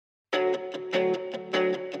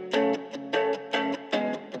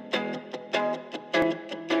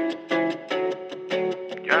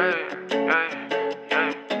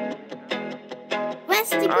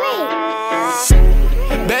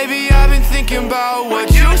thinking about what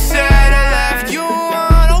you said. I left you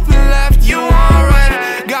on open, left you on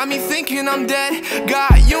red. Got me thinking I'm dead,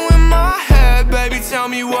 got you in my head. Baby, tell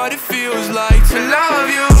me what it feels like to love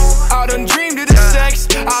you. I done dreamed of the sex,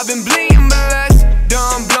 I've been bleeding blessed.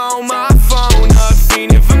 Done blown my phone up,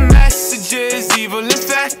 fiending for messages. Evil and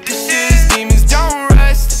fetishes, demons don't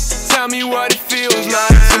rest. Tell me what it feels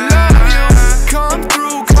like to love you. Come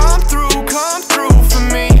through, come through, come through for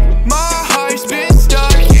me. My heart's been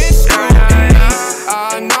stuck in scrutiny.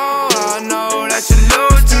 I know that you're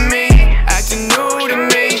loose to me, acting new to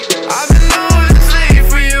me. I've been losing sleep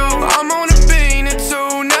for you. I'm on a bean or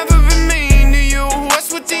two, never been mean to you.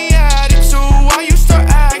 What's with the attitude? Why you start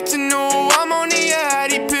acting new? I'm on the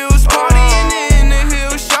addy pills, partying in the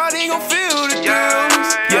hills. Shawty gon' feel the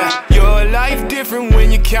thrills. Yeah, your life different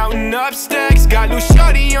when you're counting up stacks. Got Lil'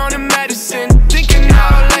 Shawty on the medicine, thinking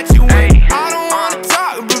I'll let you in. I don't wanna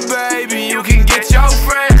talk, but baby, you can get your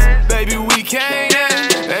friends. Baby, we can't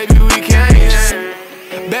end, baby, we can't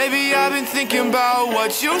end. Baby, I've been thinking about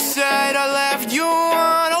what you said. I left you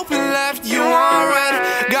on open, left you on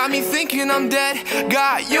red. Got me thinking I'm dead,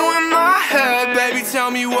 got you in my head. Baby, tell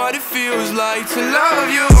me what it feels like to love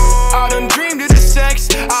you. I done dreamed of the sex,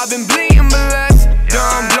 I've been bleeding blessed.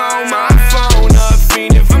 Done blow my phone up,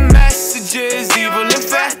 fiending for messages. Evil and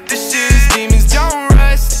fetishes, demons don't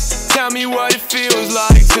rest. Tell me what it feels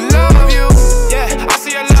like to love you. Yeah, I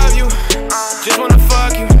say I love you, just wanna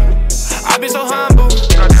fuck you. I've been so humble,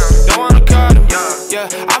 don't wanna cuddle. Yeah,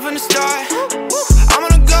 I'm finna start, I'm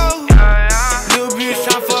gonna go. Little bitch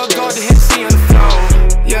tryna fuck God to hit the sea on the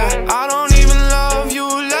floor. Yeah, I don't even love you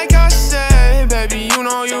like I said. Baby, you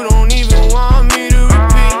know you don't even want me to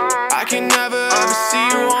repeat. I can never ever see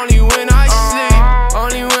you, only when I sleep.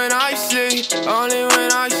 Only when I sleep, only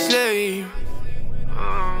when I sleep.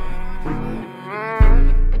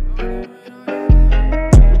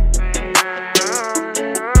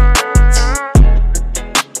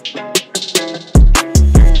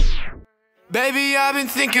 Baby, I've been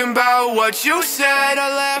thinking about what you said. I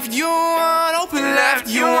left you on open, left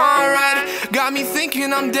you on red. Got me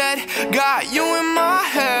thinking I'm dead, got you in my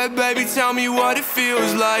head. Baby, tell me what it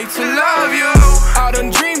feels like to love you. I done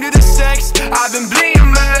dreamed of the sex, I've been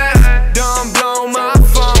bleeding blessed.